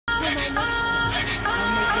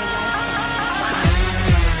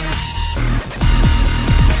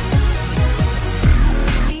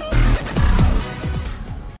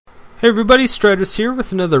Hey everybody, Striders here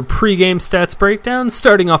with another pre-game stats breakdown.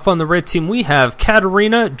 Starting off on the red team, we have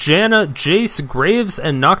Katarina, Janna, Jayce, Graves,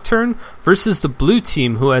 and Nocturne versus the blue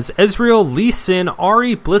team, who has Ezreal, Lee Sin,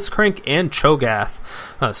 Ahri, Blitzcrank, and Cho'Gath.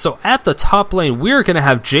 So at the top lane, we're going to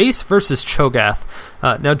have Jayce versus Cho'Gath.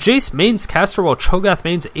 Now Jayce mains caster while Cho'Gath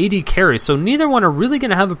mains AD carry, so neither one are really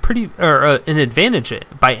going to have an advantage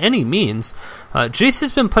by any means. Jayce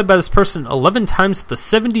has been played by this person 11 times with a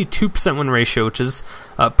 72% win ratio, which is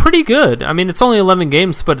pretty good. I mean, it's only 11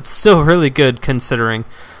 games, but it's still really good considering.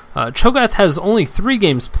 Cho'Gath has only 3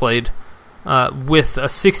 games played with a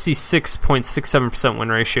 66.67% win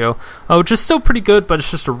ratio, which is still pretty good, but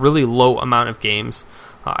it's just a really low amount of games.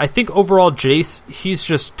 I think overall Jayce, he's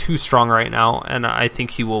just too strong right now, and I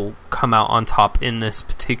think he will come out on top in this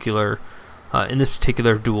particular duel,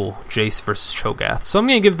 Jayce versus Cho'Gath. So I'm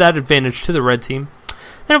going to give that advantage to the red team.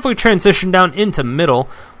 Then if we transition down into middle,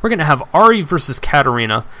 we're going to have Ahri versus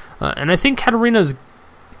Katarina, and I think Katarina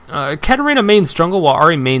mains jungle while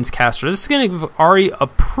Ahri mains caster. This is going to give Ahri a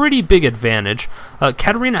pretty big advantage.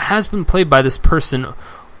 Katarina has been played by this person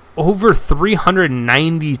over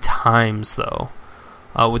 390 times though.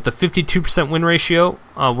 With the 52% win ratio,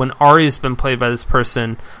 when Ahri has been played by this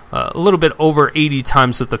person a little bit over 80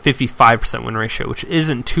 times with the 55% win ratio, which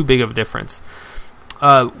isn't too big of a difference.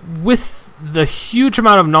 With the huge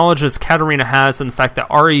amount of knowledge as Katarina has, and the fact that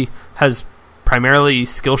Ahri has primarily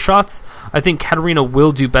skill shots, I think Katarina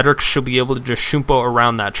will do better because she'll be able to just shumpo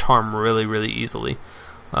around that charm really, really easily.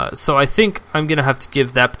 So I think I'm going to have to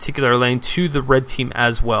give that particular lane to the red team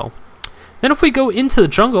as well. Then if we go into the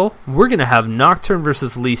jungle, we're going to have Nocturne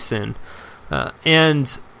versus Lee Sin.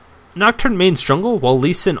 And Nocturne mains jungle, while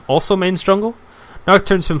Lee Sin also mains jungle.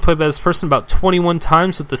 Nocturne's been played by this person about 21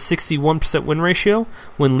 times with a 61% win ratio,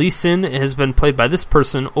 when Lee Sin has been played by this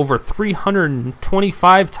person over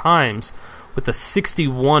 325 times with a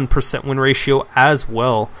 61% win ratio as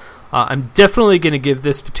well. I'm definitely going to give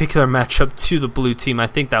this particular matchup to the blue team. I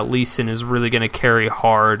think that Lee Sin is really going to carry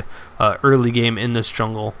hard early game in this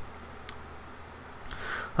jungle.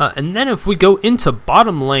 And then if we go into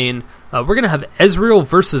bottom lane, we're going to have Ezreal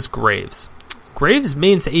versus Graves. Graves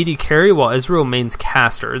mains AD carry while Ezreal mains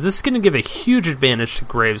caster. This is going to give a huge advantage to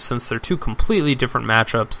Graves since they're two completely different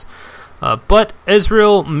matchups. But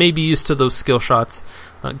Ezreal may be used to those skill shots.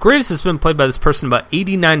 Graves has been played by this person about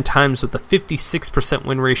 89 times with a 56%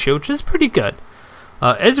 win ratio, which is pretty good.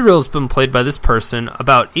 Ezreal has been played by this person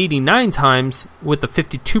about 89 times with a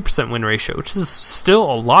 52% win ratio, which is still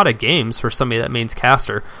a lot of games for somebody that mains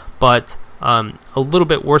caster, but a little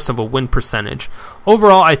bit worse of a win percentage.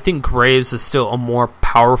 Overall, I think Graves is still a more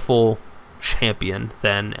powerful champion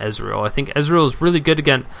than Ezreal. I think Ezreal is really good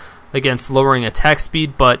against lowering attack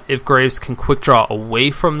speed, but if Graves can quick draw away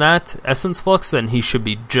from that Essence Flux, then he should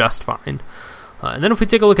be just fine. And then if we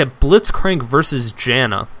take a look at Blitzcrank versus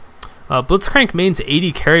Janna. Blitzcrank mains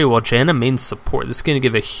AD carry while Janna mains support. This is going to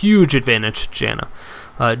give a huge advantage to Janna.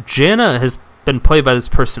 Janna has been played by this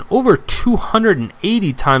person over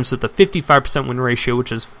 280 times with a 55% win ratio,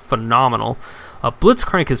 which is phenomenal.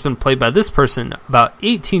 Blitzcrank has been played by this person about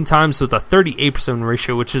 18 times with a 38% win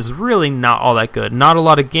ratio, which is really not all that good. Not a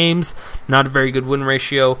lot of games, not a very good win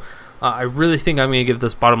ratio. I really think I'm going to give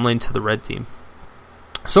this bottom lane to the red team.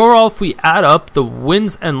 So overall, if we add up the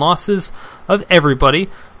wins and losses of everybody,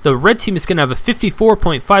 the red team is going to have a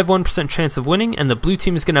 54.51% chance of winning, and the blue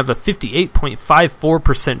team is going to have a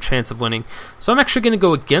 58.54% chance of winning. So I'm actually going to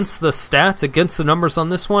go against the stats, against the numbers on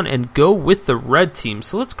this one, and go with the red team.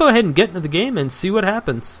 So let's go ahead and get into the game and see what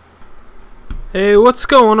happens. Hey, what's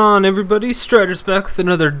going on, everybody? Striders back with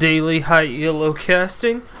another daily high ELO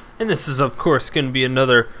casting, and this is, of course, going to be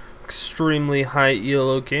another extremely high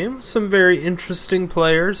ELO game. Some very interesting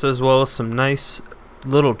players, as well as some nice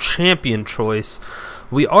little champion choice.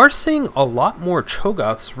 We are seeing a lot more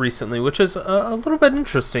Cho'Gaths recently, which is a little bit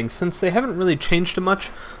interesting since they haven't really changed too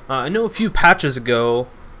much. I know a few patches ago,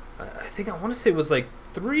 I want to say it was like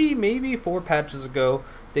 3, maybe 4 patches ago,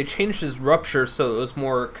 they changed his Rupture so it was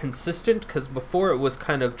more consistent, because before it was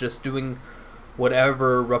kind of just doing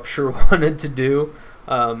whatever Rupture wanted to do.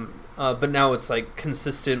 But now it's like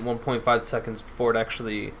consistent 1.5 seconds before it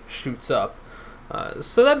actually shoots up.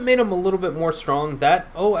 So that made him a little bit more strong.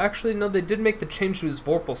 Actually, no, they did make the change to his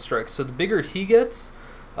Vorpal Strike. So the bigger he gets,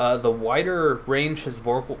 the wider range his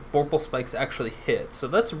Vorpal Spikes actually hit. So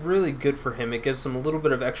that's really good for him. It gives him a little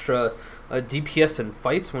bit of extra DPS in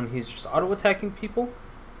fights when he's just auto-attacking people.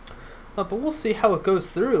 But we'll see how it goes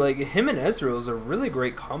through. Like, him and Ezreal is a really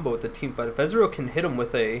great combo with the team fight. If Ezreal can hit him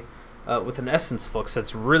with an Essence Flux,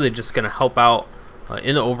 that's really just going to help out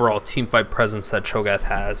in the overall team fight presence that Cho'Gath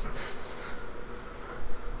has.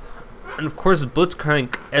 And of course,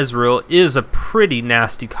 Blitzcrank Ezreal is a pretty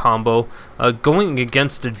nasty combo. Going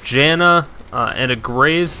against a Janna and a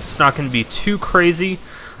Graves, it's not going to be too crazy.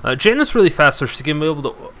 Janna's really fast, so she's going to be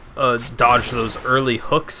able to dodge those early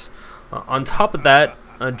hooks. On top of that,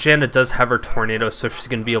 Janna does have her tornado, so she's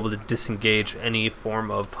going to be able to disengage any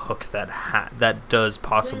form of hook that does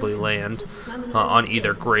possibly land on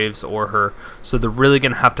either Graves or her. So they're really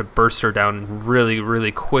going to have to burst her down really,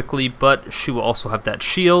 really quickly, but she will also have that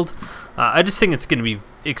shield. I just think it's going to be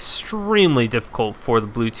extremely difficult for the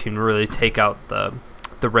blue team to really take out the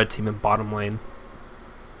red team in bottom lane.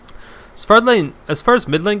 As far as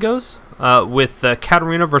mid lane goes, with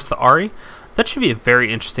Katarina versus the Ahri, that should be a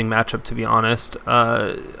very interesting matchup, to be honest.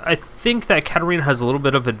 I think that Katarina has a little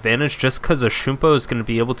bit of advantage just because Shumpo is going to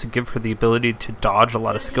be able to give her the ability to dodge a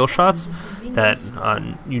lot of skill shots that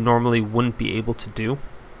you normally wouldn't be able to do.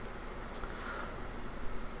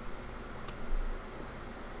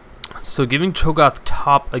 So giving Cho'Gath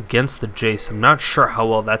top against the Jayce, I'm not sure how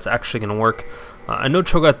well that's actually going to work. I know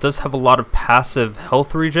Cho'Gath does have a lot of passive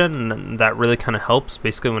health regen, and that really kind of helps.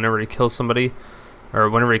 Basically, whenever he kills somebody, or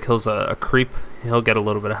whenever he kills a creep, he'll get a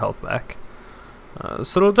little bit of health back.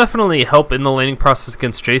 So it'll definitely help in the laning process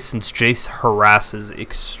against Jayce, since Jayce harasses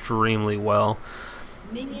extremely well.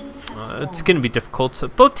 It's going to be difficult.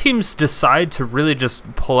 Both teams decide to really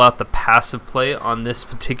just pull out the passive play on this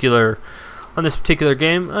particular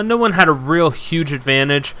game. No one had a real huge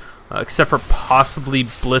advantage, except for possibly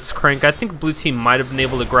Blitzcrank. I think the blue team might have been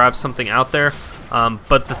able to grab something out there,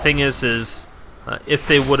 but the thing is if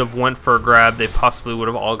they would have went for a grab, they possibly would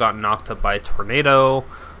have all gotten knocked up by a tornado.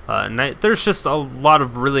 There's just a lot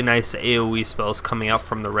of really nice AoE spells coming out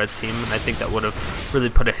from the red team, and I think that would have really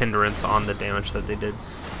put a hindrance on the damage that they did.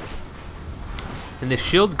 And the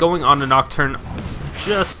shield going on to Nocturne,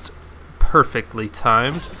 just perfectly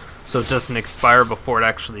timed, so it doesn't expire before it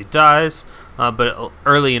actually dies, but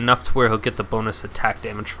early enough to where he'll get the bonus attack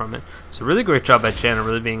damage from it. So really great job by Janna,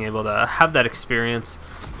 really being able to have that experience.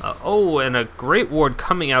 Oh, and a great ward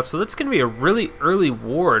coming out, so that's going to be a really early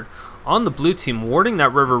ward on the blue team, warding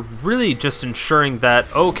that river, really just ensuring that,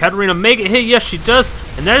 oh, Katarina may get hit, yes she does,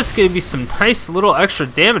 and that is going to be some nice little extra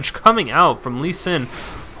damage coming out from Lee Sin.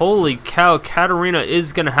 Holy cow, Katarina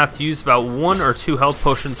is going to have to use about 1 or 2 health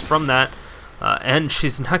potions from that, and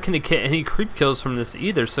she's not going to get any creep kills from this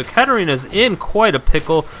either, so Katarina's in quite a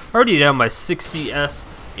pickle, already down by 6 CS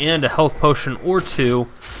and a health potion or 2.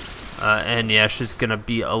 And yeah, she's going to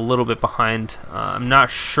be a little bit behind. I'm not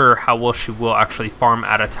sure how well she will actually farm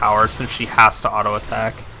at a tower, since she has to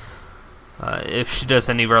auto-attack. If she does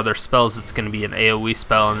any of her other spells, it's going to be an AoE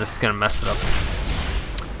spell, and this is going to mess it up.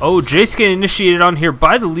 Oh, Jayce getting initiated on here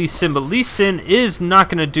by the Lee Sin, but Lee Sin is not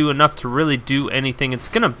going to do enough to really do anything. It's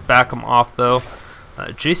going to back him off, though.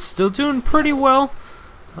 Jayce still doing pretty well.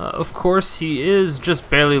 Of course, he is just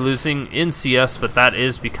barely losing in CS, but that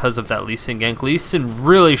is because of that Lee Sin gank. Lee Sin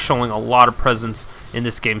really showing a lot of presence in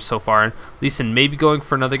this game so far. And Lee Sin may be going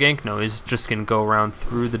for another gank. No, he's just going to go around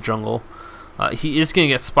through the jungle. He is going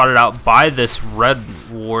to get spotted out by this red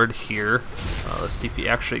ward here. Let's see if he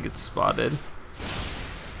actually gets spotted.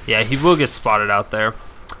 Yeah, he will get spotted out there.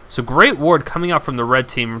 So great ward coming out from the red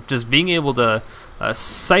team, just being able to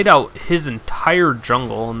sight out his entire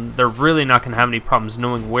jungle, and they're really not going to have any problems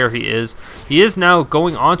knowing where he is. He is now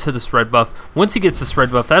going onto this red buff. Once he gets this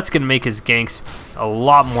red buff, that's going to make his ganks a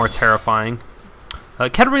lot more terrifying.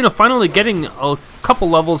 Katarina finally getting a couple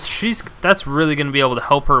levels. That's really going to be able to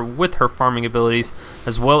help her with her farming abilities,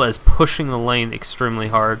 as well as pushing the lane extremely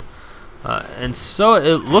hard. And so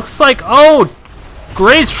it looks like, oh,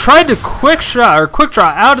 Graves tried to quick draw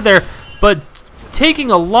out of there, but taking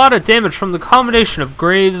a lot of damage from the combination of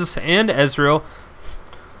Graves and Ezreal.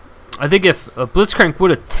 I think if Blitzcrank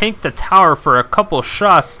would have tanked the tower for a couple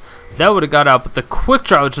shots, that would have got out, but the quick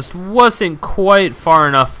draw just wasn't quite far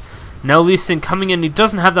enough. Now Lee Sin coming in, he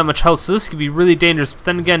doesn't have that much health, so this could be really dangerous, but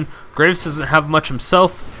then again, Graves doesn't have much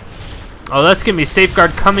himself. Oh, that's going to be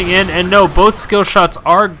Safeguard coming in, and no, both skill shots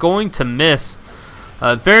are going to miss.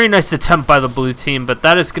 Very nice attempt by the blue team, but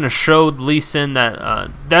that is going to show Lee Sin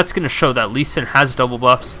that Lee Sin has double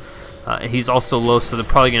buffs. He's also low, so they're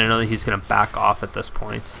probably going to know that he's going to back off at this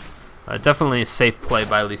point. Definitely a safe play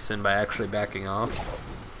by Lee Sin by actually backing off.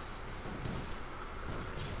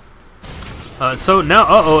 So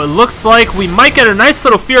now, it looks like we might get a nice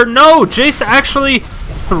little fear. No, Jayce actually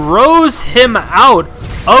throws him out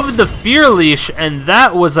of the fear leash, and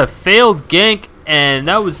that was a failed gank. And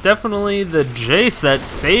that was definitely the Jayce that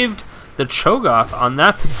saved the Cho'Gath on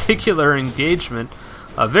that particular engagement.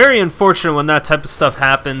 Very unfortunate when that type of stuff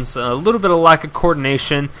happens. A little bit of lack of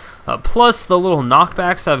coordination. Plus, the little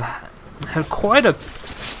knockbacks have quite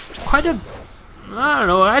quite a, I don't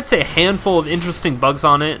know, I'd say a handful of interesting bugs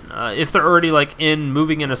on it. If they're already like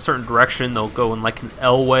moving in a certain direction, they'll go in like an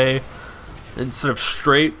L way instead of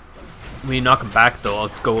straight. When you knock them back, they'll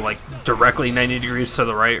go like directly 90 degrees to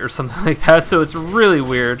the right or something like that. So it's really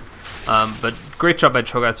weird. But great job by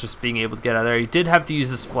Cho'Gath just being able to get out of there. He did have to use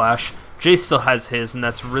his flash. Jayce still has his, and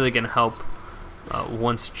that's really going to help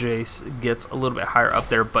once Jayce gets a little bit higher up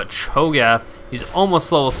there. But Cho'Gath, he's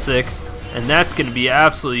almost level 6, and that's going to be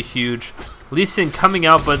absolutely huge. Lee Sin coming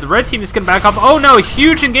out, but the red team is going to back off. Oh no,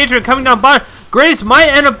 huge engagement coming down bottom. Graves might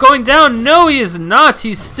end up going down. No, he is not.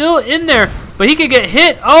 He's still in there, but he could get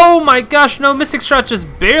hit. Oh my gosh, no, Mystic Shot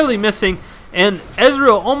just barely missing. And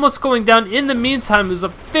Ezreal almost going down in the meantime. It was a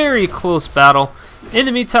very close battle. In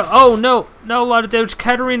the meantime, oh no, not a lot of damage.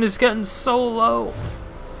 Katarina is getting so low.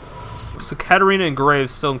 So Katarina and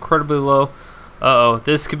Graves still incredibly low. Uh-oh,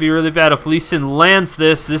 this could be really bad. If Lee Sin lands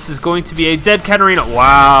this is going to be a dead Katarina.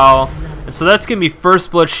 Wow. And so that's going to be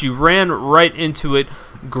first blood. She ran right into it.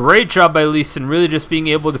 Great job by Lee Sin, really just being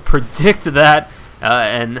able to predict that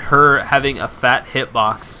and her having a fat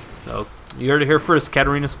hitbox. So you heard it here first,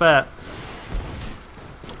 Katarina's fat.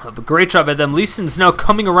 But great job by them. Lee Sin's now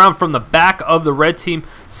coming around from the back of the red team.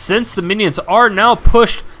 Since the minions are now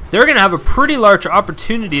pushed, they're going to have a pretty large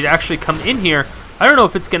opportunity to actually come in here. I don't know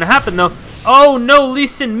if it's going to happen, though. Oh, no, Lee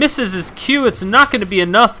Sin misses his Q. It's not going to be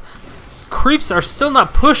enough. Creeps are still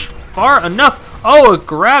not pushed far enough. Oh, a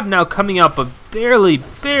grab now coming out, but barely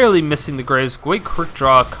missing the Graves. Great quick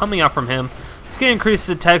draw coming out from him. It's going to increase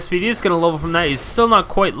his attack speed. He's going to level from that. He's still not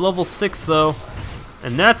quite level 6, though.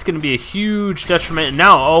 And that's going to be a huge detriment. And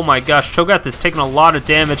now, oh my gosh, Cho'Gath is taking a lot of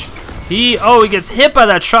damage. He gets hit by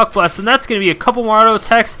that shock blast, and that's going to be a couple more auto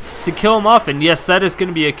attacks to kill him off. And yes, that is going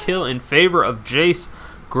to be a kill in favor of Jayce.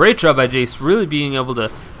 Great job by Jayce, really being able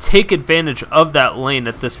to take advantage of that lane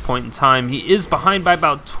at this point in time. He is behind by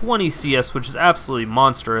about 20 CS, which is absolutely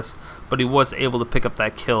monstrous, but he was able to pick up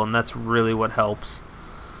that kill, and that's really what helps.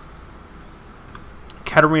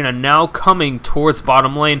 Katarina now coming towards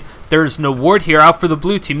bottom lane. There's no ward here out for the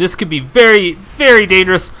blue team. This could be very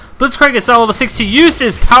dangerous. Blitzcrank is now level 6. He used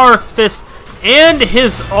his power fist and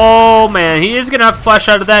his, oh man, he is going to have to flash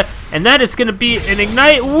out of that. And that is going to be an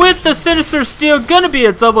ignite with the Sinister Steel. Going to be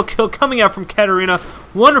a double kill coming out from Katarina.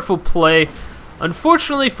 Wonderful play.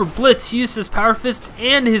 Unfortunately for Blitz, he used his power fist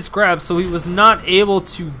and his grab, so he was not able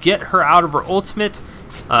to get her out of her ultimate.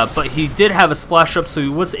 But he did have a splash up, so he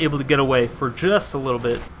was able to get away for just a little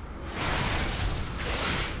bit.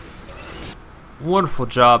 Wonderful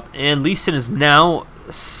job. And Lee Sin is now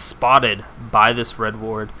spotted by this red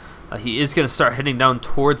ward. He is going to start heading down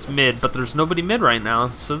towards mid, but there's nobody mid right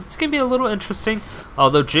now, so it's going to be a little interesting.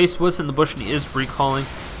 Although Jayce was in the bush and he is recalling.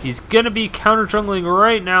 He's going to be counter jungling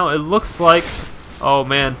right now, it looks like. Oh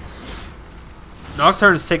man.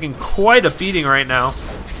 Nocturne is taking quite a beating right now.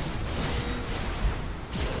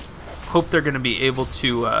 Hope they're going to be able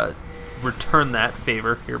to return that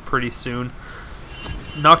favor here pretty soon.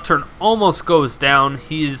 Nocturne almost goes down.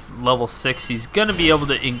 He's level 6. He's going to be able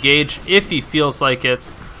to engage if he feels like it.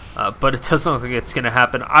 But it doesn't look like it's going to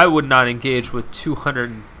happen. I would not engage with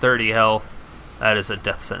 230 health. That is a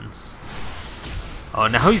death sentence. Oh,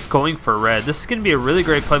 now he's going for red. This is going to be a really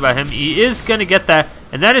great play by him. He is going to get that.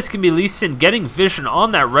 And that is going to be Lee Sin getting vision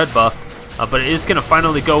on that red buff. But it is going to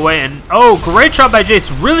finally go away. And oh, great job by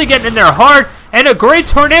Jayce. Really getting in there hard. And a great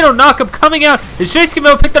tornado knockup coming out. Is Jayce going to be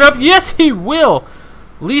able to pick that up? Yes, he will.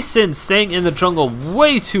 Lee Sin staying in the jungle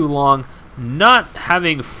way too long. Not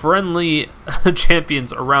having friendly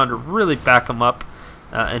champions around to really back him up.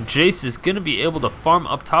 And Jayce is going to be able to farm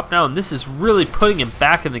up top now. And this is really putting him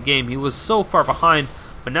back in the game. He was so far behind.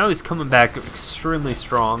 But now he's coming back extremely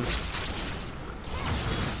strong.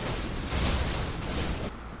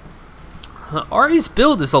 Ahri's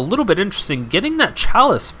build is a little bit interesting. Getting that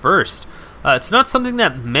Chalice first. It's not something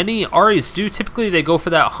that many Ahris do. Typically they go for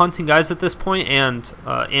that Haunting Guise at this point and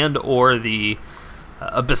or the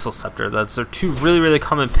Abyssal Scepter. Those are two really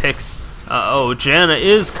common picks. Janna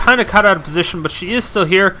is kind of caught out of position, but she is still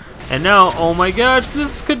here. And now, oh my gosh,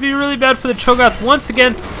 this could be really bad for the Cho'Gath. Once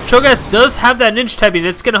again, Cho'Gath does have that ninja tab, and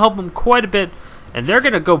it's going to help him quite a bit. And they're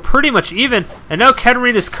going to go pretty much even. And now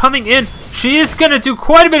Katarina is coming in. She is going to do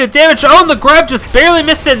quite a bit of damage. Oh, and the grab just barely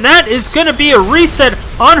missed it. And that is going to be a reset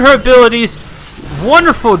on her abilities.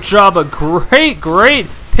 Wonderful job. A great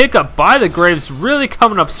pickup by the Graves. Really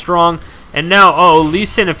coming up strong. And now, Lee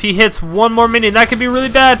Sin, if he hits one more minion, that could be really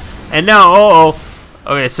bad. And now,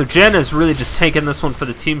 okay, so Janna is really just taking this one for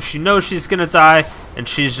the team. She knows she's going to die, and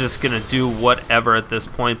she's just going to do whatever at this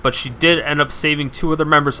point. But she did end up saving 2 other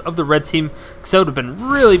members of the red team, because that would have been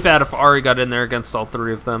really bad if Ahri got in there against all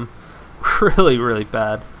 3 of them. Really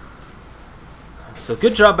bad. So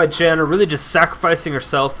good job by Janna, really just sacrificing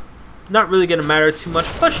herself. Not really going to matter too much,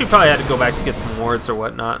 plus she probably had to go back to get some wards or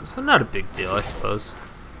whatnot, so not a big deal, I suppose.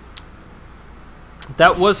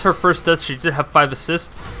 That was her first death. She did have 5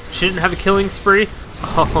 assists. She didn't have a killing spree.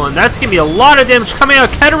 Oh, and that's going to be a lot of damage coming out.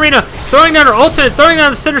 Katarina throwing down her ultimate, throwing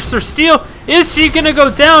down the Sinister Steel. Is she going to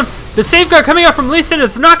go down? The safeguard coming out from Lee Sin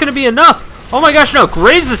is not going to be enough. Oh my gosh, no.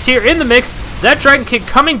 Graves is here in the mix. That Dragon King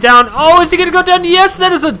coming down. Oh, is he going to go down? Yes,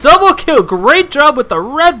 that is a double kill. Great job with the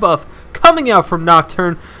red buff coming out from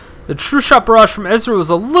Nocturne. The True Shot Barrage from Ezreal was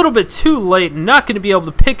a little bit too late. Not going to be able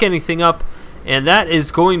to pick anything up. And that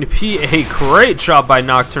is going to be a great job by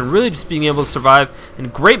Nocturne, really just being able to survive,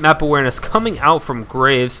 and great map awareness coming out from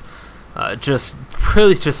Graves, just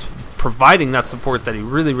providing that support that he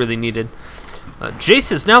really needed.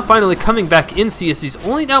 Jayce is now finally coming back in CS. He's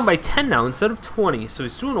only down by 10 now instead of 20, so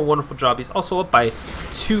he's doing a wonderful job. He's also up by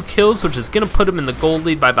 2 kills, which is going to put him in the gold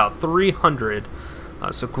lead by about 300,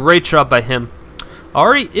 so great job by him.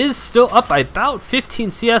 Ahri is still up by about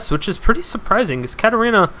 15 CS, which is pretty surprising, because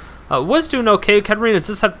Katarina was doing okay. Katarina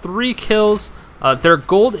does have 3 kills. Their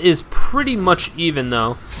gold is pretty much even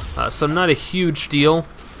though, so not a huge deal.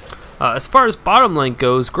 As far as bottom lane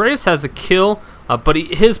goes, Graves has a kill, but he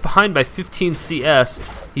is behind by 15 CS.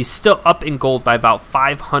 He's still up in gold by about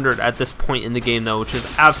 500 at this point in the game though, which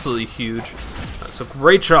is absolutely huge. So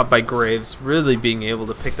great job by Graves, really being able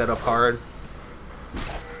to pick that up hard.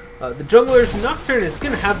 The jungler's Nocturne is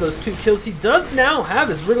going to have those 2 kills. He does now have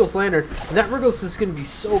his Wriggles Lantern, and that Wriggles is going to be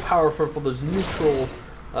so powerful for those neutral,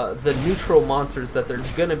 the neutral monsters that they're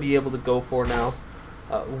going to be able to go for now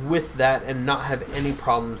with that and not have any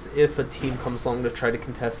problems if a team comes along to try to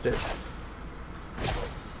contest it.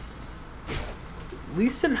 Lee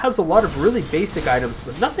Sin has a lot of really basic items,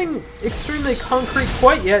 but nothing extremely concrete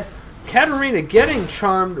quite yet. Katarina getting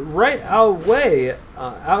charmed right away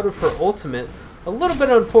out of her ultimate. A little bit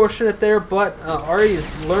unfortunate there, but Ahri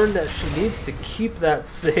has learned that she needs to keep that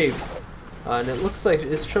safe. And it looks like,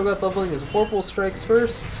 is Cho'Gath leveling his Vorpal Strikes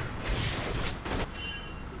first?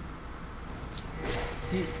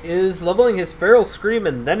 He is leveling his Feral Scream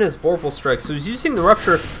and then his Vorpal Strike. So he's using the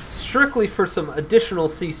Rupture strictly for some additional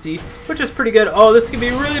CC, which is pretty good. Oh, this can be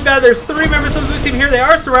really bad. There's 3 members of the blue team here. They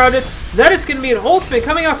are surrounded. That is going to be an ultimate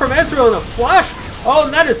coming out from Ezreal in a flash. Oh,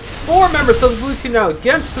 and that is 4 members of the blue team now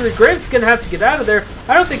against 3. Graves is going to have to get out of there.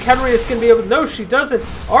 I don't think Katarina is going to be able to. No, she doesn't.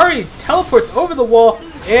 Ahri teleports over the wall,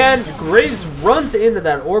 and Graves runs into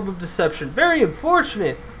that Orb of Deception. Very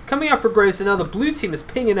unfortunate. Coming out for Graves, and now the blue team is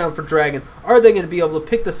pinging out for Dragon. Are they going to be able to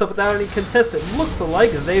pick this up without any contest? It looks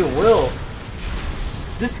like they will.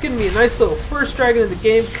 This is going to be a nice little first Dragon of the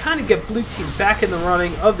game. Kind of get blue team back in the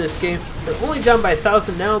running of this game. They're only down by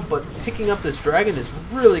 1,000 now, but picking up this Dragon is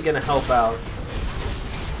really going to help out.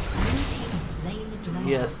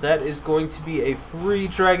 Yes, that is going to be a free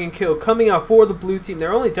Dragon kill coming out for the blue team.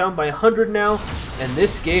 They're only down by 100 now, and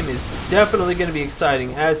this game is definitely going to be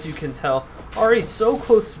exciting, as you can tell. Ahri's so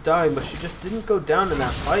close to dying, but she just didn't go down in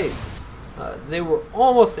that fight. They were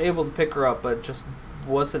almost able to pick her up, but just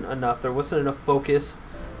wasn't enough. There wasn't enough focus.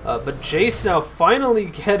 But Jayce now finally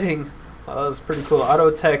getting, that was pretty cool, auto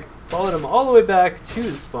attack, followed him all the way back to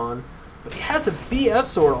his spawn. But he has a BF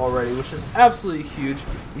sword already, which is absolutely huge.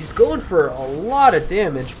 He's going for a lot of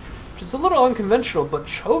damage, which is a little unconventional, but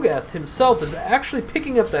Cho'Gath himself is actually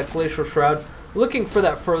picking up that Glacial Shroud, looking for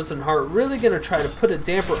that Frozen Heart, really going to try to put a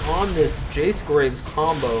damper on this Jayce Graves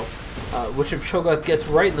combo, which if Cho'Gath gets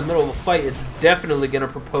right in the middle of a fight, it's definitely going to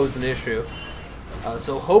propose an issue.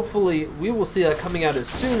 So hopefully we will see that coming out as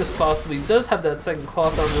soon as possible. He does have that second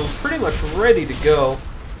cloth on him, pretty much ready to go.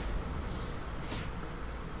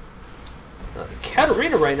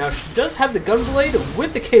 Katarina right now, she does have the Gunblade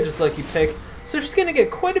with the Cage's Lucky Pick, so she's going to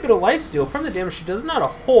get quite a bit of lifesteal from the damage she does. Not a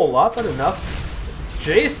whole lot, but enough.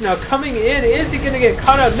 Jayce now coming in. Is he going to get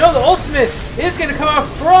caught out? No, the ultimate is going to come out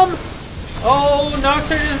from... Oh,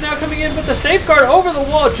 Nocturne is now coming in, but the safeguard over the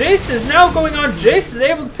wall. Jayce is now going on. Jayce is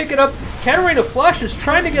able to pick it up. Katarina Flash is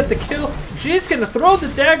trying to get the kill. She's going to throw the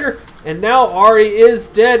dagger, and now Ahri is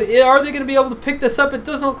dead. Are they going to be able to pick this up? It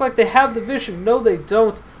doesn't look like they have the vision. No, they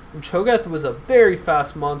don't. And Cho'Gath was a very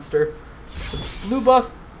fast monster. The blue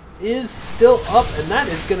buff is still up, and that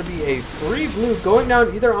is going to be a free blue going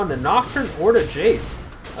down either on the Nocturne or to Jayce.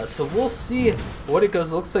 So we'll see what it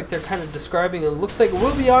goes. It looks like they're kind of describing it. It looks like it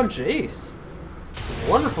will be on Jayce.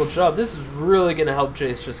 Wonderful job. This is really going to help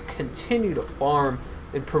Jayce just continue to farm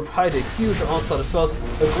and provide a huge onslaught of spells.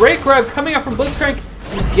 A great grab coming out from Blitzcrank.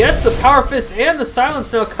 He gets the Power Fist and the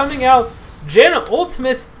Silence now coming out. Janna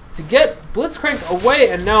ultimates to get Blitzcrank away,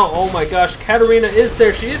 and now, oh my gosh, Katarina is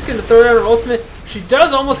there. She is going to throw down her ultimate. She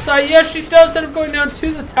does almost die. Yes, she does end up going down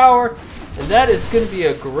to the tower, And that is going to be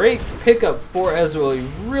a great pickup for Ezreal.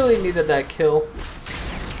 He really needed that kill.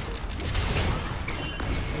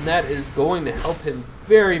 And that is going to help him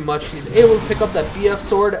very much. He's able to pick up that BF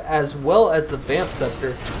sword as well as the Vamp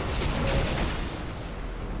Scepter.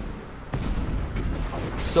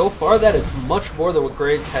 So far, that is much more than what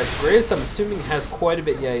Graves has. Graves, I'm assuming, has quite a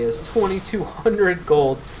bit. Yeah, he has 2,200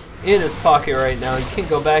 gold in his pocket right now. He can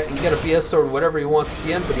go back and get a BF sword or whatever he wants at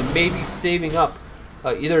the end, but he may be saving up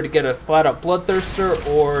either to get a flat-out Bloodthirster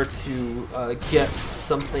or to get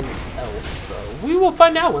something else. We will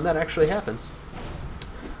find out when that actually happens.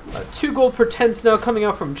 2 gold per 10s now coming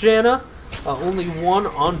out from Janna. Only 1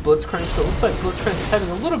 on Blitzcrank, so it looks like Blitzcrank is having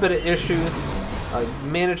a little bit of issues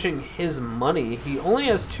managing his money. He only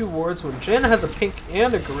has 2 wards. When Janna has a pink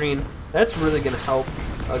and a green, that's really going to help.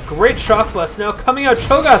 A great Shock Blast now coming out.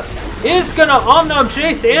 Cho'Gath is going to Omnom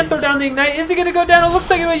Jayce and throw down the Ignite. Is he going to go down? It looks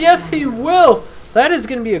like it will. Yes, he will. That is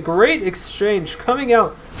going to be a great exchange coming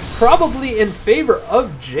out probably in favor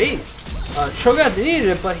of Jayce. Cho'Gath needed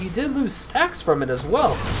it, but he did lose stacks from it as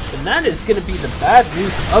well. And that is going to be the bad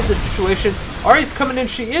news of the situation. Ahri's coming in.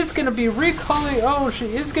 She is going to be recalling. Oh, she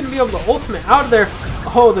is going to be able to ultimate out of there.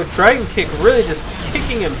 Oh, the Dragon Kick really just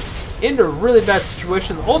kicking him into a really bad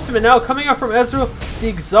situation. The ultimate now coming out from Ezreal. The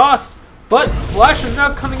exhaust, but Flash is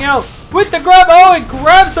now coming out with the grab. Oh, it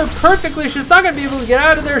grabs her perfectly. She's not going to be able to get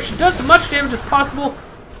out of there. She does as much damage as possible,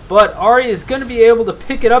 but Ahri is going to be able to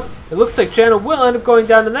pick it up. It looks like Janna will end up going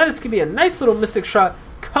down, and that is going to be a nice little Mystic Shot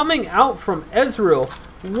coming out from Ezreal.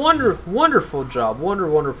 Wonderful job.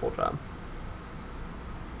 Wonderful job.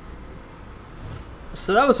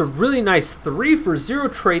 So that was a really nice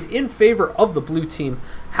 3-for-0 trade in favor of the blue team.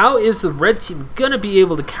 How is the red team going to be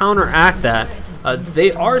able to counteract that?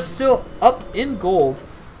 They are still up in gold,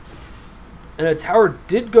 and a tower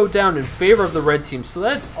did go down in favor of the red team, so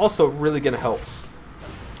that's also really going to help.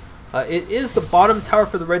 It is the bottom tower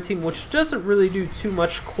for the red team, which doesn't really do too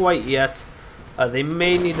much quite yet. They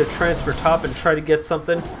may need to transfer top and try to get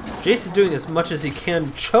something. Jayce is doing as much as he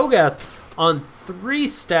can. Cho'Gath on 3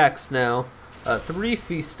 stacks now. 3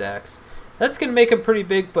 feast stacks. That's going to make him pretty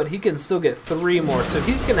big, but he can still get 3 more. So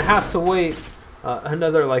he's going to have to wait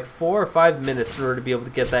another like 4 or 5 minutes in order to be able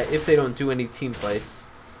to get that if they don't do any team fights.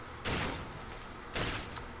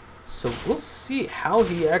 So we'll see how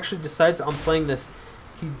he actually decides on playing this.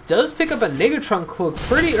 He does pick up a Negatron Cloak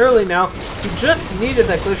pretty early now. He just needed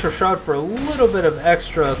that Glacial Shroud for a little bit of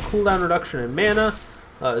extra cooldown reduction in mana,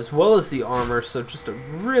 as well as the armor, so just a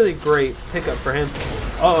really great pickup for him.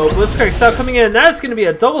 Uh-oh, Blitzcrank stop coming in. That is going to be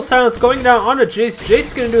a double silence going down onto Jayce. Jayce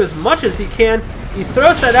is going to do as much as he can. He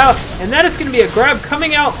throws that out, and that is going to be a grab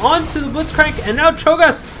coming out onto the Blitzcrank, and now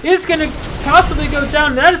Cho'Gath is going to possibly go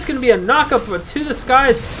down. That is going to be a knock-up to the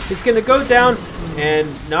skies. He's going to go down, and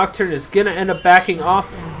Nocturne is going to end up backing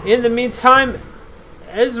off. In the meantime,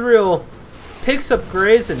 Ezreal picks up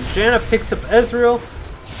Graves, and Janna picks up Ezreal.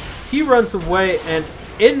 He runs away, and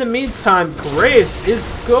in the meantime, Graves is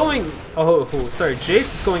going... Jayce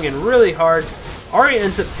is going in really hard. Ahri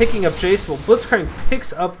ends up picking up Jayce, while Blitzcrank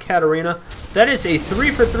picks up Katarina. That is a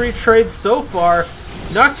 3-for-3 trade so far.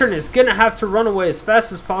 Nocturne is going to have to run away as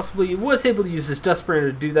fast as possible. He was able to use his Dustbrainer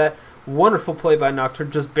to do that. Wonderful play by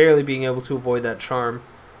Nocturne, just barely being able to avoid that charm.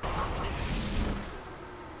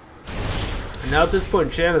 And now at this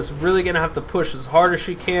point, Janna's really going to have to push as hard as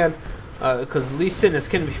she can, because Lee Sin is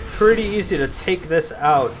going to be pretty easy to take this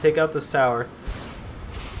out, take out this tower.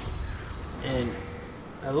 And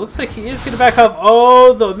it looks like he is going to back off.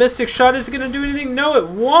 Oh, the Mystic Shot isn't going to do anything. No, it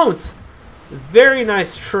won't. Very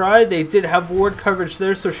nice try. They did have ward coverage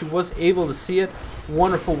there, so she was able to see it.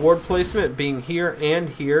 Wonderful ward placement being here and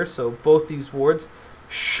here, so both these wards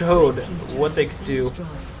showed what they could do.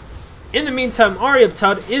 In the meantime, Ahri up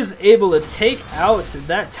top is able to take out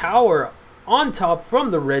that tower on top from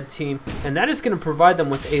the red team, and that is going to provide them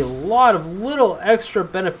with a lot of little extra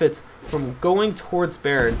benefits from going towards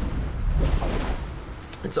Baron.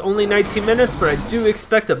 It's only 19 minutes, but I do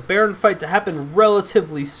expect a Baron fight to happen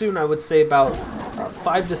relatively soon. I would say about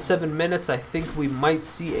 5 to 7 minutes. I think we might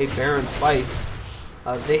see a Baron fight.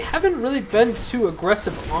 They haven't really been too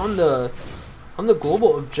aggressive on the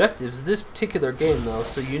global objectives this particular game, though,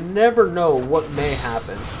 so you never know what may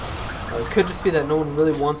happen. It could just be that no one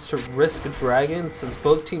really wants to risk a dragon, since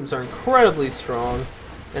both teams are incredibly strong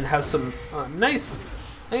and have some nice,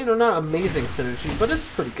 not amazing synergy, but it's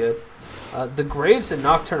pretty good. The Graves and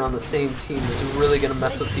Nocturne on the same team is really going to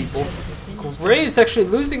mess with people. Graves actually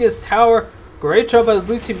losing his tower. Great job by the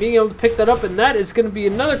blue team being able to pick that up, and that is going to be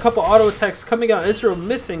another couple auto attacks coming out. Ezreal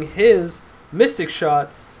missing his Mystic Shot,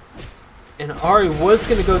 and Ahri was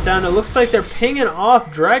going to go down. It looks like they're pinging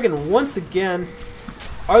off Dragon once again.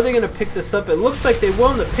 Are they going to pick this up? It looks like they will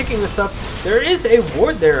end up picking this up. There is a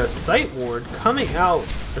ward there, a sight ward coming out,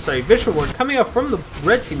 or sorry, vision ward coming out from the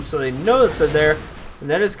red team, so they know that they're there. And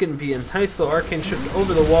that is going to be a nice little arcane shift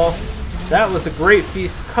over the wall. That was a great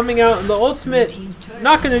feast coming out, and the ultimate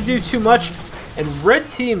not going to do too much. And red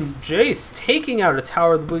team Jayce taking out a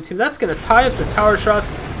tower of the blue team. That's going to tie up the tower shots.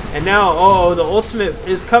 And now, oh, the ultimate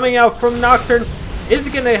is coming out from Nocturne. Is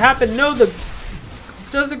it going to happen? No, the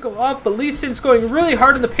doesn't go up, but Lee Sin's going really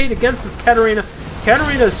hard in the paint against this Katarina.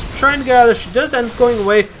 Katarina is trying to get out of there. She does end up going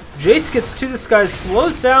away. Jayce gets to this guy,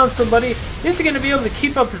 slows down somebody. Is he going to be able to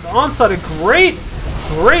keep up this onslaught? A great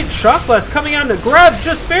shock blast coming out and a grab,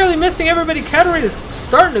 just barely missing everybody. Katarina is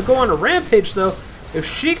starting to go on a rampage though. If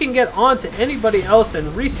she can get on to anybody else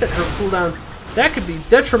and reset her cooldowns, that could be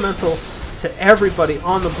detrimental to everybody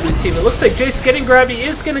on the blue team. It looks like Jayce getting grabbed. He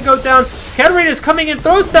is going to go down. Katarina is coming in,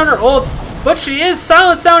 throws down her ult, but she is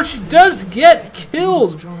silenced down. She does get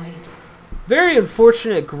killed. Very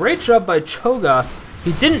unfortunate. Great job by Cho'Gath.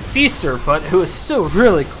 He didn't feast her, but it was still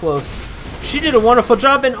really close. She did a wonderful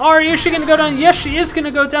job. And Ahri, is she going to go down? Yes, she is going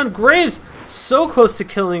to go down. Graves so close to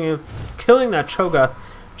killing that Cho'Gath.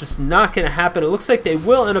 Just not going to happen. It looks like they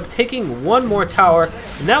will end up taking one more tower,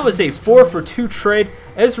 and that was a 4-for-2 trade.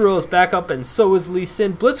 Ezreal is back up, and so is Lee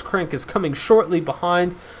Sin. Blitzcrank is coming shortly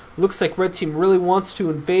behind. Looks like red team really wants to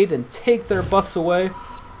invade and take their buffs away.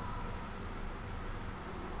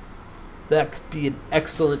 That could be an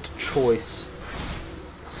excellent choice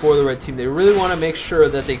for the red team. They really want to make sure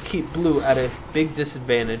that they keep blue at a big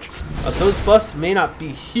disadvantage. Those buffs may not be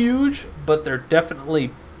huge, but they're definitely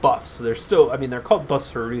buffs. They're still, I mean, they're called buffs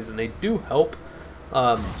for a reason. They do help.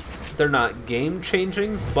 They're not game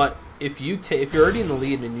changing, but if you're already in the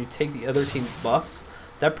lead and you take the other team's buffs,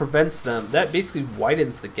 that prevents them. That basically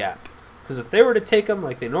widens the gap. Because if they were to take them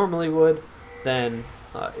like they normally would, then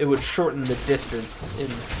it would shorten the distance in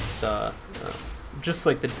the just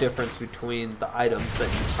like the difference between the items that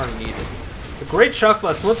are needed. A great shock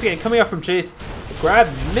blast once again coming out from Jayce. The grab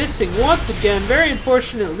missing once again. Very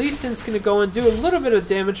unfortunate. Lee Sin's going to go and do a little bit of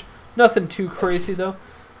damage. Nothing too crazy though.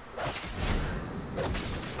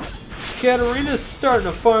 Katarina's starting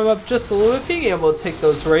to farm up just a little bit, being able to take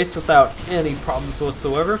those race without any problems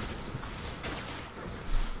whatsoever.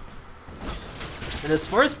 And as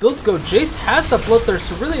far as builds go, Jayce has that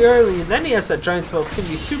Bloodthirster really early, and then he has that Giant Spell. It's going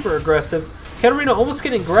to be super aggressive. Katarina almost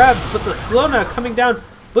getting grabbed, but the slow now coming down.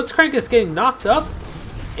 Blitzcrank is getting knocked up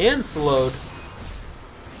and slowed.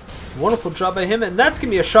 Wonderful job by him, and that's going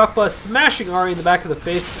to be a shock blast, smashing Ahri in the back of the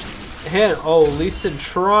face. And, oh, Lee Sin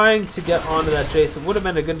trying to get onto that Jayce. It would have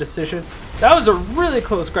been a good decision. That was a really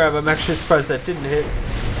close grab. I'm actually surprised that didn't hit.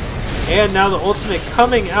 And now the ultimate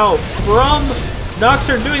coming out from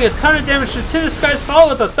Nocturne, doing a ton of damage to this guy's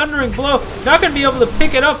follow with a thundering blow. Not going to be able to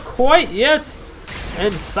pick it up quite yet.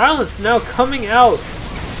 And Silence now coming out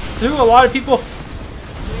through a lot of people.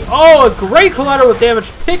 Oh, a great collateral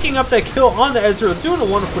damage, picking up that kill on the Ezreal, doing a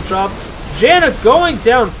wonderful job. Janna going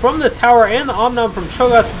down from the tower, and the Omnom from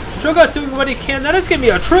Cho'Gath. Cho'Gath doing what he can. That is going to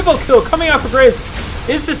be a triple kill coming out for Graves.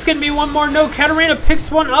 Is this going to be one more? No, Katarina picks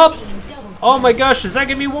one up. Oh my gosh, is that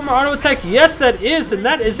going to be one more auto attack? Yes, that is, and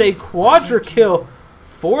that is a quadra kill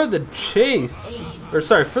for the Jayce. Or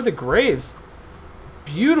sorry, for the Graves.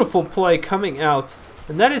 Beautiful play coming out,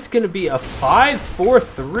 and that is going to be a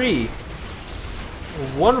 5-4-3.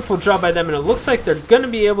 Wonderful job by them, and it looks like they're going to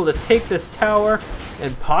be able to take this tower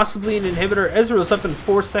and possibly an inhibitor. Ezreal's up in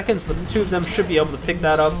 4 seconds, but the two of them should be able to pick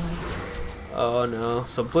that up. Oh no,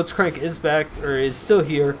 so Blitzcrank is back, or is still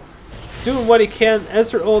here, doing what he can.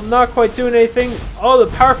 Ezreal not quite doing anything. Oh,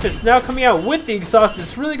 the Power Fist now coming out with the exhaust.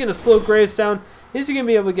 It's really going to slow Graves down. Is he going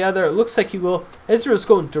to be able to gather? It looks like he will. Ezreal's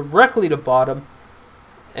going directly to bottom,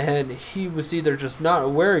 and he was either just not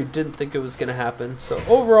aware, he didn't think it was going to happen. So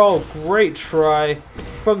overall, great try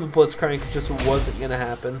from the Blitzcrank. It just wasn't going to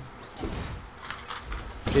happen.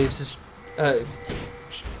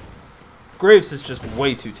 Graves is just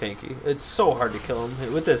way too tanky. It's so hard to kill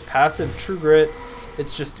him. With this passive True Grit,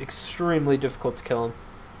 it's just extremely difficult to kill him.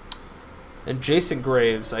 And Jayce and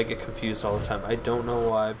Graves, I get confused all the time. I don't know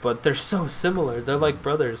why, but they're so similar. They're like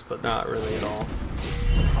brothers, but not really at all.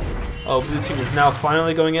 Oh, blue team is now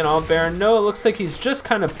finally going in on Baron. No, it looks like he's just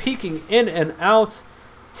kind of peeking in and out,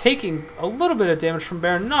 taking a little bit of damage from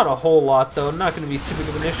Baron. Not a whole lot, though. Not going to be too big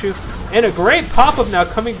of an issue. And a great pop-up now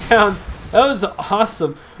coming down. That was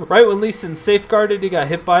awesome. Right when Lee Sin safeguarded, he got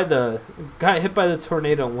hit by the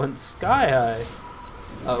tornado and went sky high.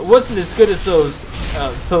 It wasn't as good as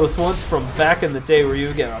those ones from back in the day where you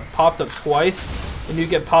would get popped up twice and you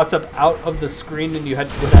get popped up out of the screen and you would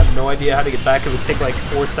have no idea how to get back. It would take like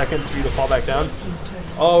 4 seconds for you to fall back down.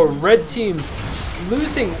 Oh, red team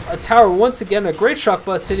losing a tower once again. A great shock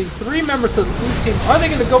blast hitting 3 members of the blue team. Are they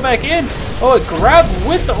going to go back in? Oh, a grab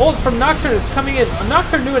with the ult from Nocturne is coming in.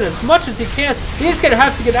 Nocturne doing as much as he can. He's going to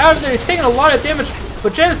have to get out of there. He's taking a lot of damage,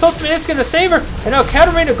 but Janna's ultimate is going to save her. And now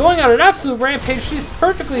Katarina going on an absolute rampage. She's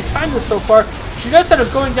perfectly timed this so far. She does end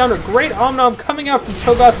up going down. A great Omnom coming out from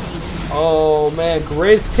Cho'Gath. Oh man,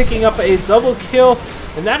 Graves picking up a double kill.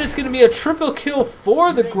 And that is going to be a triple kill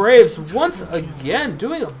for the Graves once again,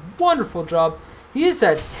 doing a wonderful job. He is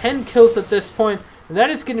at 10 kills at this point, and that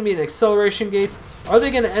is going to be an acceleration gate. Are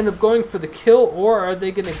they going to end up going for the kill, or are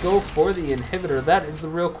they going to go for the inhibitor? That is the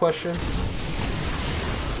real question.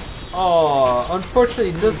 Oh,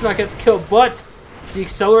 unfortunately, he does not get the kill, but the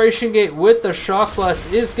acceleration gate with the shock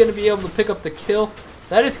blast is going to be able to pick up the kill.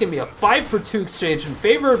 That is going to be a 5-for-2 exchange in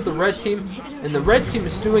favor of the red team, and the red team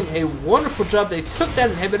is doing a wonderful job. They took that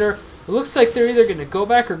inhibitor. It looks like they're either going to go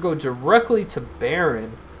back or go directly to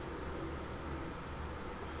Baron.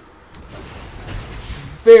 It's a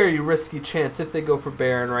very risky chance if they go for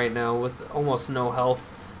Baron right now with almost no health.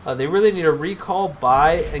 They really need to recall,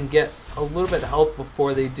 buy, and get a little bit of health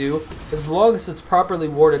before they do, as long as it's properly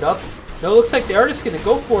warded up. No, it looks like they are just going to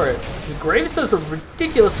go for it. And Graves does a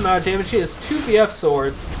ridiculous amount of damage. He has 2 BF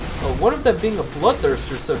swords, one of them being a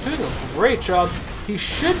Bloodthirster, so doing a great job. He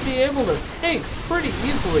should be able to tank pretty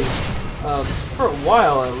easily, for a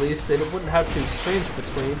while at least. They wouldn't have to exchange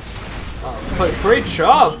between. But great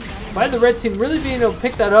job by the red team, really being able to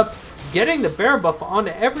pick that up. Getting the Baron buff on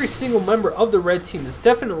every single member of the red team is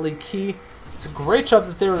definitely key. It's a great job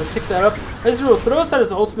that they were able to pick that up. Ezreal throws out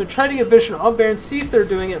his ultimate, trying to get vision on Baron, see if they're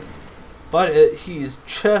doing it. But he's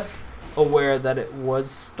just aware that it was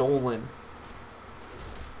stolen.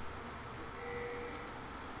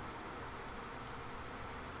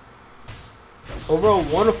 Overall,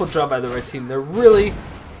 wonderful job by the red team. They're really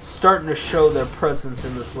starting to show their presence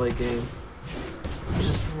in this late game.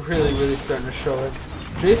 Just really, really starting to show it.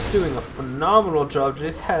 Jayce doing a phenomenal job.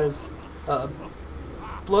 Jayce has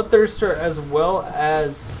Bloodthirster as well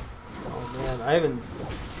as... Oh man,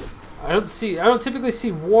 I don't typically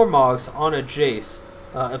see Warmogs on a Jayce,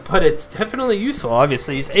 but it's definitely useful.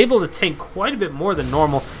 Obviously, he's able to tank quite a bit more than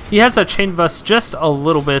normal. He has that chain vest just a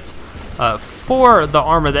little bit for the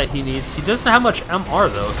armor that he needs. He doesn't have much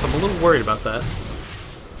MR though, so I'm a little worried about that.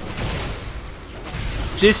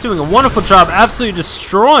 Jayce doing a wonderful job, absolutely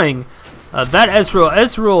destroying that Ezreal.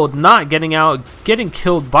 Ezreal not getting out, getting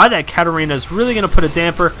killed by that Katarina is really going to put a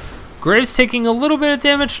damper. Graves taking a little bit of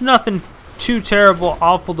damage, nothing too terrible,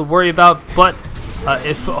 awful to worry about, but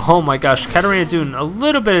oh my gosh, Katarina doing a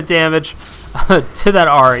little bit of damage to that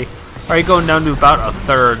Ahri. Ahri going down to about a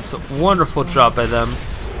third, so wonderful job by them.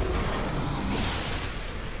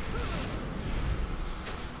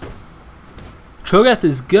 Cho'Gath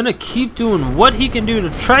is gonna keep doing what he can do to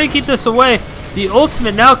try to keep this away. The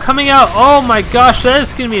ultimate now coming out. Oh my gosh, that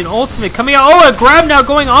is gonna be an ultimate coming out. Oh, a grab now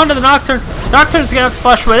going on to the Nocturne. Nocturne's gonna have to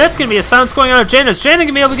flash away. That's gonna be a silence going on to Janna. Is Janna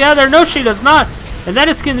gonna be able to get out of there? No, she does not. And that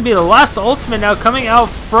is gonna be the last ultimate now coming out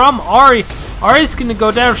from Ahri. Ahri's gonna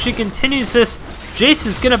go down if she continues this. Jayce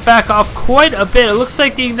is gonna back off quite a bit. It looks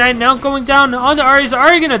like the Ignite now going down onto Ahri. Is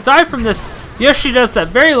Ahri gonna die from this? Yes, she does. That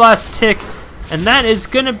very last tick. And that is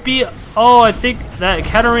gonna be... Oh, I think that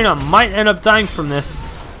Katarina might end up dying from this.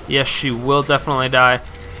 Yes, she will definitely die.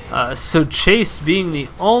 So Jayce being the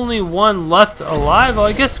only one left alive. Well,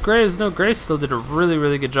 I guess Graves, no, Graves still did a really,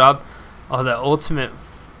 really good job. Oh, that ultimate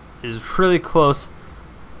is really close.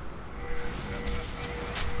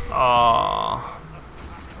 Oh,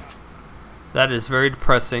 that is very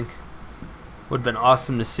depressing. Would have been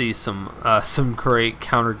awesome to see some great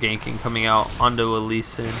counter ganking coming out onto a Lee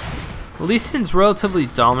Sin. Lee Sin's relatively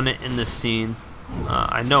dominant in this scene.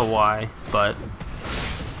 I know why, but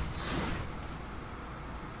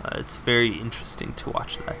it's very interesting to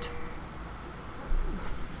watch that.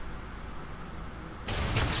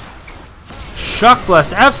 Shock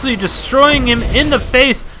Blast absolutely destroying him in the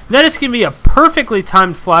face. That is going to be a perfectly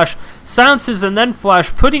timed flash. Silences and then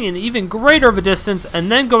flash, putting in even greater of a distance,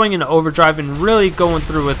 and then going into overdrive and really going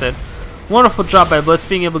through with it. Wonderful job by Blitz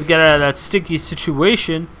being able to get out of that sticky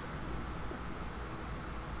situation.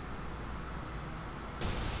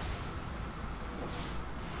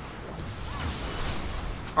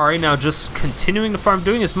 Ahri now just continuing to farm,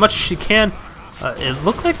 doing as much as she can. It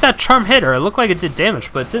looked like that charm hit her. It looked like it did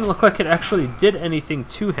damage, but it didn't look like it actually did anything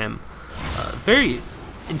to him. Very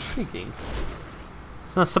intriguing.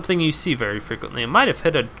 It's not something you see very frequently. It might have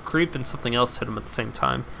hit a creep and something else hit him at the same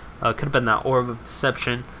time. Could have been that Orb of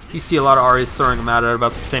Deception. You see a lot of Ahri's throwing them out at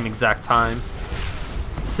about the same exact time.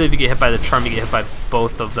 So if you get hit by the charm, you get hit by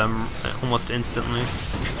both of them almost instantly.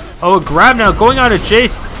 Oh, a grab now going on to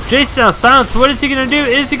Jayce. Jayce now silenced. What is he going to do?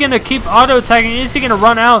 Is he going to keep auto-attacking? Is he going to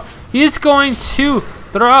run out? He's going to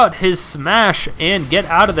throw out his smash and get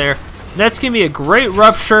out of there. That's going to be a great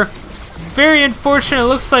rupture. Very unfortunate. It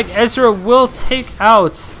looks like Ezreal will take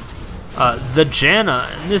out the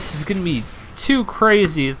Janna. And this is going to be too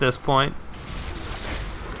crazy at this point.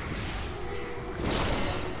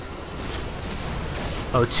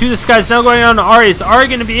 Oh, to this guy's now going on to Ahri. Is Ahri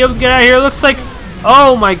going to be able to get out of here? It looks like,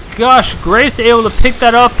 oh my gosh, Graves able to pick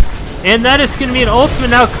that up. And that is going to be an ultimate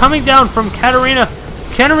now coming down from Katarina.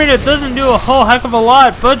 Katarina doesn't do a whole heck of a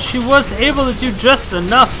lot, but she was able to do just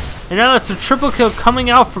enough. And now that's a triple kill coming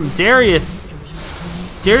out from Darius.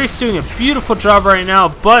 Darius doing a beautiful job right now,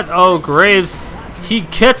 but oh, Graves, he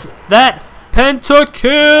gets that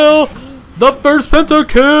pentakill. The first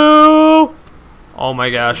pentakill. Oh my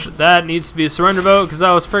gosh, that needs to be a surrender vote because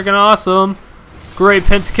that was freaking awesome. Great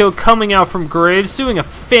pentakill coming out from Graves, doing a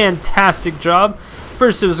fantastic job.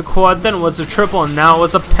 First it was a quad, then it was a triple, and now it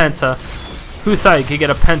was a penta. Who thought you could get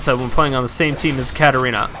a penta when playing on the same team as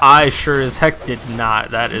Katarina? I sure as heck did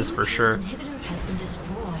not, that is for sure.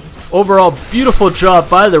 Overall, beautiful job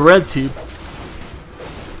by the red team.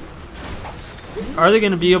 Are they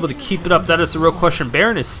going to be able to keep it up? That is the real question.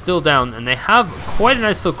 Baron is still down, and they have quite a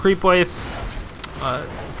nice little creep wave.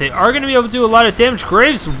 They are going to be able to do a lot of damage.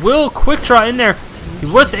 Graves will quick draw in there. He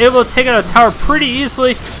was able to take out a tower pretty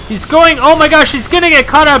easily. He's going, oh my gosh, he's going to get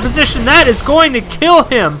caught out of position. That is going to kill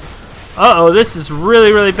him. Uh-oh, this is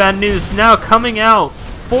really, really bad news now coming out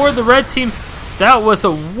for the red team. That was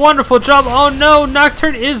a wonderful job. Oh no,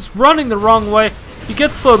 Nocturne is running the wrong way. He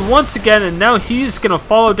gets slowed once again, and now he's going to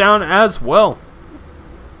follow down as well.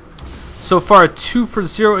 So far, a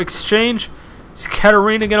 2-for-0 exchange. Is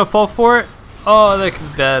Katarina going to fall for it? Oh, that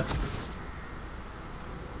could be bad.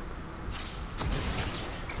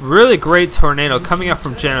 Really great tornado coming out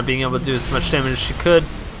from Janna, being able to do as much damage as she could.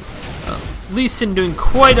 Lee Sin doing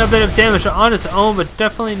quite a bit of damage on his own, but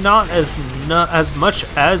definitely not as much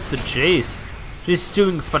as the Jayce. Jayce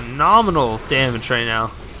doing phenomenal damage right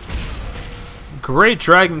now. Great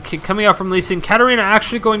dragon kick coming out from Lee Sin. Katarina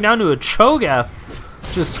actually going down to a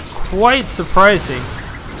Cho'Gath. Just quite surprising.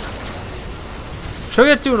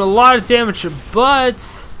 Cho'Gath doing a lot of damage,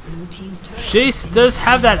 but Jayce does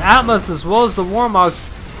have that Atmos as well as the Warmogs.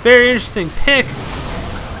 Very interesting pick.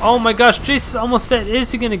 Oh my gosh, Jayce is almost dead.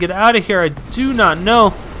 Is he going to get out of here? I do not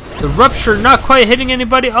know. The rupture not quite hitting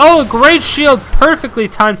anybody. Oh, a great shield. Perfectly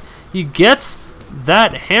timed. He gets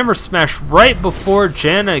that hammer smash right before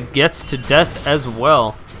Janna gets to death as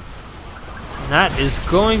well. That is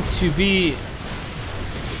going to be...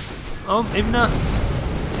 oh, maybe not.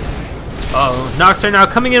 Uh-oh, Nocturne now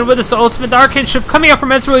coming in with his ultimate. The arcane shift coming out from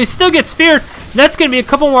Ezreal. He still gets feared. That's going to be a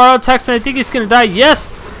couple more auto attacks, and I think he's going to die. Yes,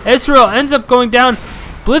 Ezreal ends up going down.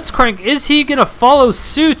 Blitzcrank, is he going to follow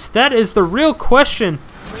suit? That is the real question.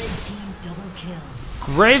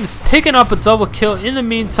 Graves picking up a double kill in the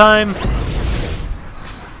meantime.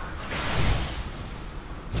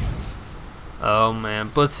 Oh man,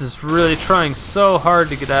 Blitz is really trying so hard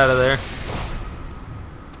to get out of there.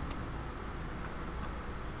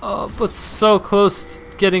 Oh, Blitz so close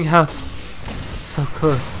to getting out. So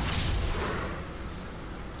close.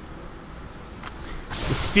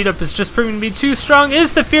 The speed up is just proving to be too strong.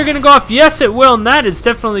 Is the fear going to go off? Yes, it will, and that is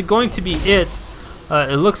definitely going to be it.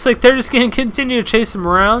 It looks like they're just going to continue to chase him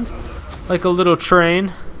around like a little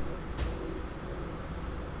train.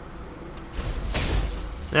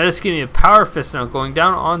 That is giving me a power fist now going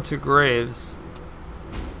down onto Graves.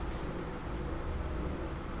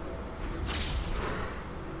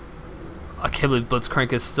 I can't believe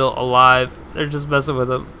Blitzcrank is still alive. They're just messing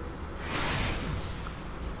with him.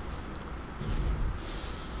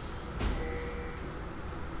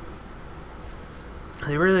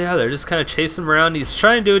 They really are. They're just kind of chasing him around. He's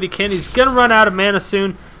trying to do what he can. He's going to run out of mana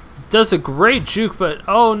soon. Does a great juke, but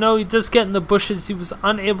oh no, he does get in the bushes. He was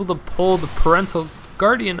unable to pull the parental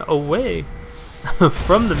guardian away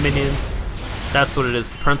from the minions. That's what it is.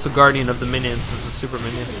 The parental guardian of the minions is the super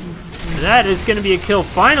minion. And that is going to be a kill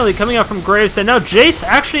finally coming out from Graves. And now Jayce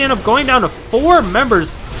actually ended up going down to 4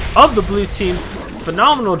 members of the blue team.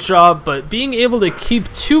 Phenomenal job, but being able to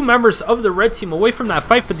keep 2 members of the red team away from that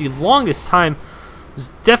fight for the longest time was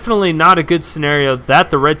definitely not a good scenario that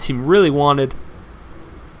the red team really wanted.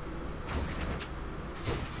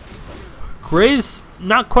 Graves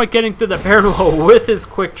not quite getting through that barrel hole with his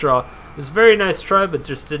quick draw. It was a very nice try, but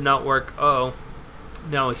just did not work. Uh-oh.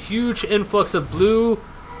 Now a huge influx of blue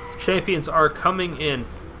champions are coming in.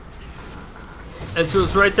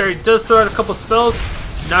 Ezreal's right there. He does throw out a couple spells.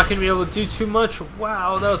 Not going to be able to do too much.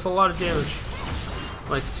 Wow, that was a lot of damage.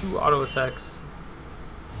 Like 2 auto attacks.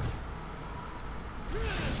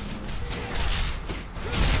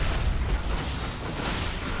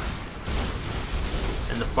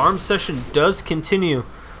 And the farm session does continue.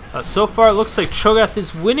 So far, it looks like Cho'Gath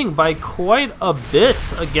is winning by quite a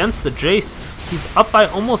bit against the Jayce. He's up by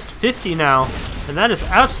almost 50 now, and that is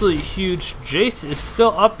absolutely huge. Jayce is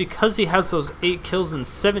still up because he has those 8 kills and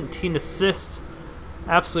 17 assists.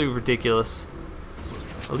 Absolutely ridiculous.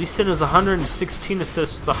 Lee Sin has 116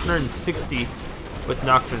 assists with 160 with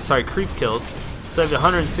Nocturne. Sorry, creep kills. So I have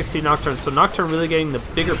 160 Nocturne. So Nocturne really getting the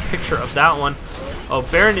bigger picture of that one. Oh,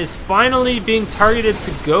 Baron is finally being targeted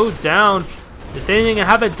to go down. Is anything gonna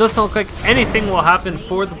happen? It doesn't look like anything will happen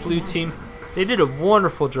for the blue team. They did a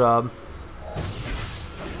wonderful job.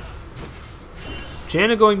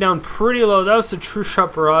 Janna going down pretty low. That was a true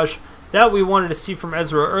shot barrage that we wanted to see from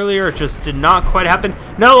Ezreal earlier. It just did not quite happen.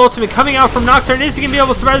 Now ultimate coming out from Nocturne. Is he going to be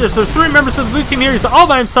able to survive this? So there's 3 members of the blue team here. He's all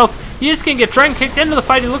by himself. He is going to get dragon kicked into the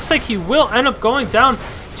fight. It looks like he will end up going down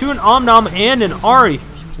to an Omnom and an Ahri.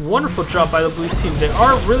 Wonderful job by the blue team. They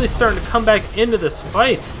are really starting to come back into this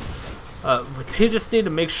fight. They just need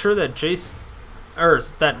to make sure that Jayce, or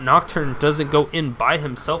that Nocturne doesn't go in by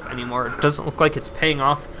himself anymore. It doesn't look like it's paying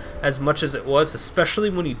off as much as it was, especially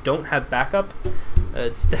when you don't have backup.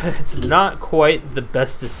 It's not quite the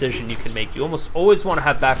best decision you can make. You almost always want to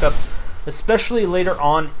have backup, especially later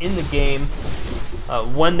on in the game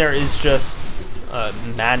when there is just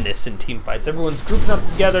madness in team fights. Everyone's grouping up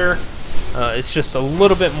together. It's just a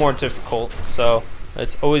little bit more difficult, so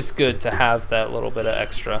it's always good to have that little bit of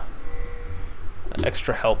extra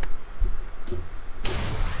help.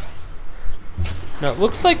 Now it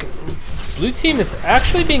looks like blue team is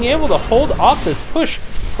actually being able to hold off this push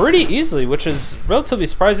pretty easily, which is relatively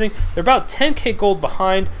surprising. They're about 10k gold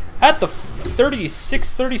behind at the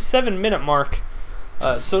 36-37 minute mark.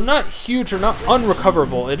 So not huge or not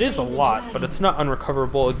unrecoverable. It is a lot, but it's not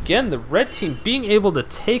unrecoverable. Again, the red team being able to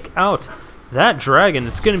take out that dragon,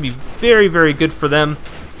 it's going to be very, very good for them.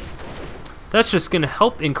 That's just going to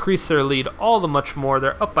help increase their lead all the much more.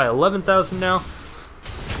 They're up by 11,000 now.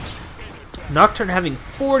 Nocturne having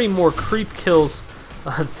 40 more creep kills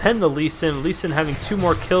than the Lee Sin. Lee Sin having 2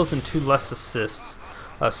 more kills and 2 less assists.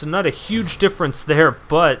 So not a huge difference there,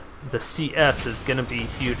 but the CS is going to be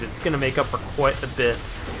huge. It's going to make up for quite a bit.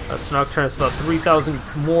 So Nocturne has about 3,000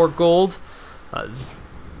 more gold.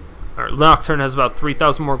 Or Nocturne has about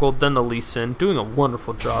 3,000 more gold than the Lee Sin. Doing a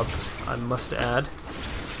wonderful job, I must add.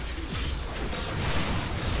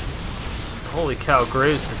 Holy cow,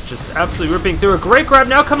 Graves is just absolutely ripping through. A great grab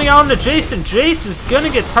now coming out on the Jayce, and Jayce is going to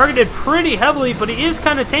get targeted pretty heavily, but he is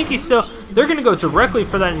kind of tanky still. They're going to go directly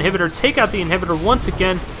for that inhibitor, take out the inhibitor once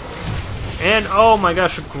again. And oh my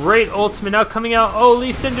gosh, a great ultimate now coming out. Oh,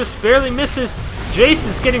 Lee Sin just barely misses. Jayce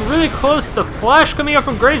is getting really close. The flash coming out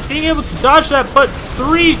from Graves, being able to dodge that, but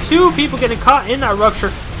 2 people getting caught in that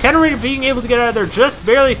rupture. Katarina being able to get out of there just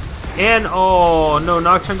barely. And oh no,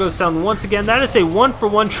 Nocturne goes down once again. That is a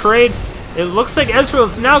 1-for-1 trade. It looks like Ezreal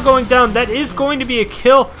is now going down. That is going to be a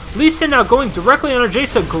kill. Lee Sin now going directly on her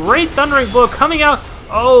Jayce. A great Thundering Blow coming out.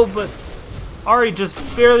 Oh, but Ahri just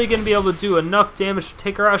barely going to be able to do enough damage to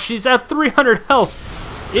take her out. She's at 300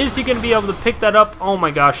 health. Is he going to be able to pick that up? Oh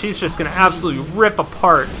my gosh, he's just going to absolutely rip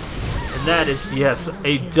apart. And that is, yes,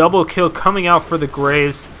 a double kill coming out for the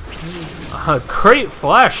Graves. A great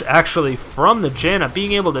flash, actually, from the Janna,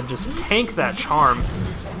 being able to just tank that charm.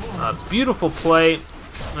 Beautiful play.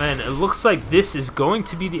 And it looks like this is going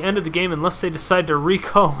to be the end of the game unless they decide to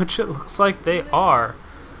recall, which it looks like they are.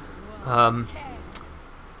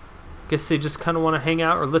 Guess they just kind of want to hang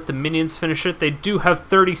out or let the minions finish it. They do have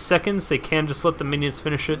 30 seconds. They can just let the minions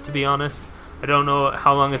finish it, to be honest. I don't know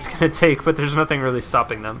how long it's going to take, but there's nothing really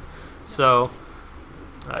stopping them. So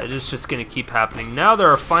it is just going to keep happening. Now there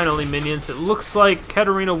are finally minions. It looks like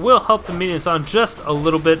Katarina will help the minions on just a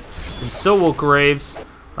little bit, and so will Graves.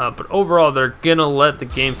 But overall, they're going to let the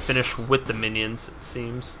game finish with the minions, it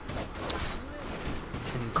seems.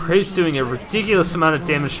 And Graves doing a ridiculous amount of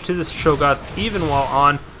damage to this Cho'Gath, even while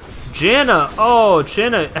on. Janna, oh,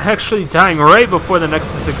 Janna actually dying right before the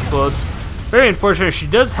Nexus explodes. Very unfortunate. She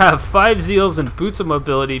does have 5 Zeals and Boots of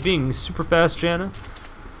Mobility, being super fast, Janna.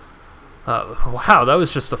 Wow, that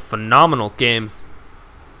was just a phenomenal game.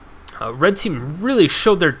 Red team really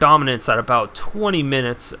showed their dominance at about 20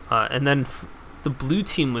 minutes, and then the blue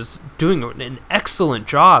team was doing an excellent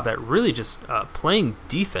job at really just playing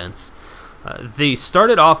defense. They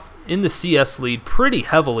started off in the CS lead pretty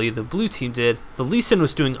heavily, the blue team did. The Lee Sin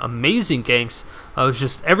was doing amazing ganks. It was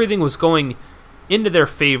just everything was going into their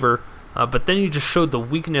favor, but then you just showed the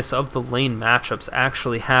weakness of the lane matchups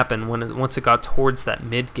actually happen once it got towards that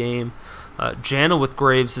mid game. Janna with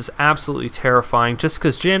Graves is absolutely terrifying just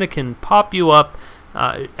because Janna can pop you up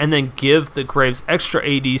and then give the Graves extra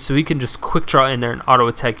AD so he can just quick draw in there and auto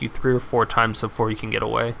attack you 3 or 4 times before you can get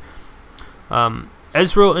away.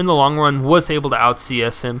 Ezreal in the long run was able to out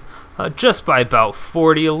CS him just by about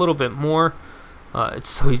 40, a little bit more.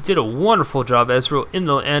 So he did a wonderful job, Ezreal, in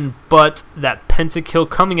the end, but that pentakill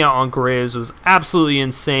coming out on Graves was absolutely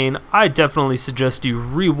insane. I definitely suggest you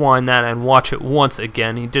rewind that and watch it once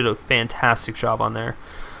again. He did a fantastic job on there.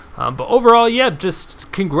 But overall, yeah,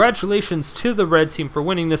 just congratulations to the red team for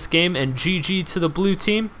winning this game, and GG to the blue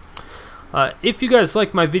team. If you guys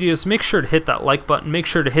like my videos, make sure to hit that like button, make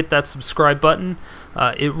sure to hit that subscribe button.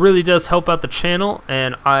 It really does help out the channel,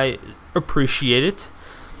 and I appreciate it.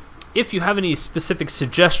 If you have any specific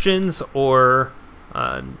suggestions or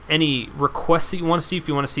any requests that you want to see, if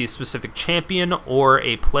you want to see a specific champion or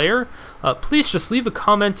a player, please just leave a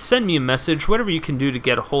comment, send me a message, whatever you can do to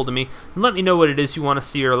get a hold of me, and let me know what it is you want to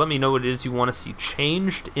see, or let me know what it is you want to see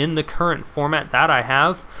changed in the current format that I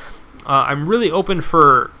have. I'm really open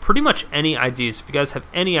for pretty much any ideas. If you guys have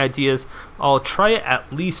any ideas, I'll try it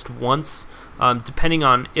at least once, depending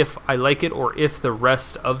on if I like it or if the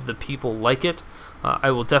rest of the people like it.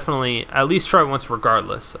 I will definitely at least try it once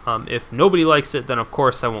regardless. If nobody likes it, then of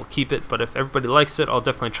course I won't keep it, but if everybody likes it, I'll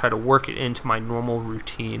definitely try to work it into my normal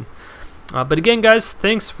routine. But again, guys,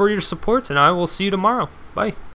 thanks for your support, and I will see you tomorrow. Bye.